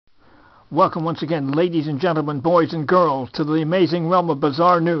Welcome once again, ladies and gentlemen, boys and girls, to the amazing realm of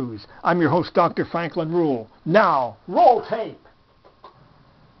bizarre news. I'm your host, Dr. Franklin Ruehl. Now, roll tape!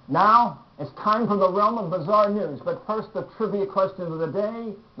 Now, it's time for the realm of bizarre news. But first, the trivia question of the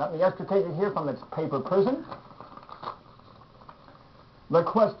day. Let me extricate it here from its paper prison. The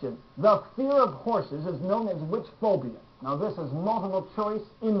question: the fear of horses is known as which phobia? Now, this is multiple choice,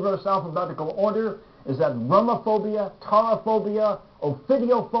 inverse alphabetical order. Is that vermophobia, taurophobia,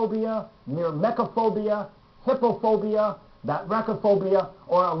 ophidiophobia, myrmecophobia, hippophobia, batrachophobia,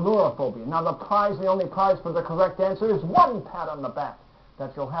 or allurophobia? Now, the only prize for the correct answer is one pat on the back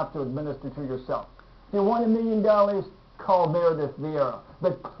that you'll have to administer to yourself. If you want $1 million, call Meredith Vieira.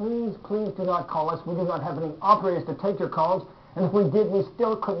 But please, please do not call us. We do not have any operators to take your calls. And if we did, we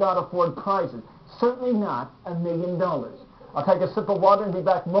still could not afford prizes. Certainly not $1 million. I'll take a sip of water and be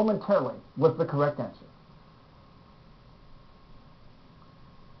back momentarily with the correct answer.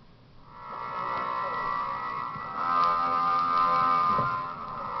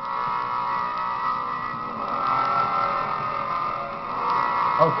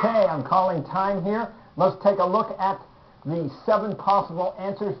 Okay, I'm calling time here. Let's take a look at the 7 possible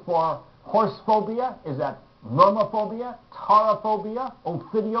answers for horse phobia. Is that vermophobia, taurophobia,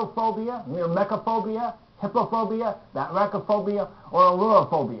 ophidiophobia, myrmecophobia, hippophobia, batrachophobia, or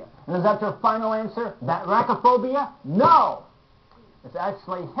allurophobia? And is that your final answer, batrachophobia? No! It's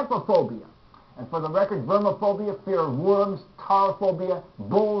actually hippophobia. And for the record, vermophobia, fear of worms, taurophobia,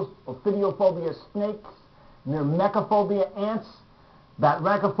 bulls, ophidiophobia, snakes, myrmecophobia, ants,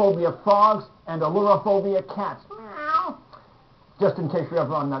 batrachophobia, frogs, and allurophobia, cats. Meow. Just in case you're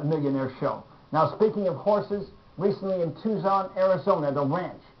ever on that millionaire show. Now, speaking of horses, recently in Tucson, Arizona, at a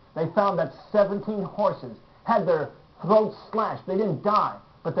ranch, they found that 17 horses had their throats slashed. They didn't die,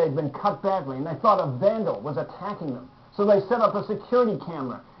 but they'd been cut badly, and they thought a vandal was attacking them. So they set up a security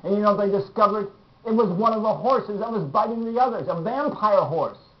camera, and they discovered it was one of the horses that was biting the others, a vampire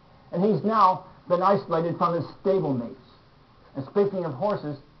horse. And he's now been isolated from his stablemates. And speaking of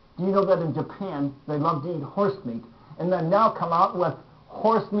horses, do you know that in Japan, they love to eat horse meat, and then now come out with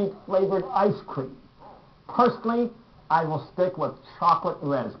horse meat flavored ice cream? Personally, I will stick with chocolate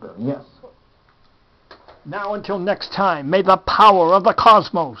raspberry, yes. Now until next time, may the power of the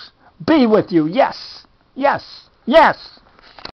cosmos be with you. Yes, yes, yes.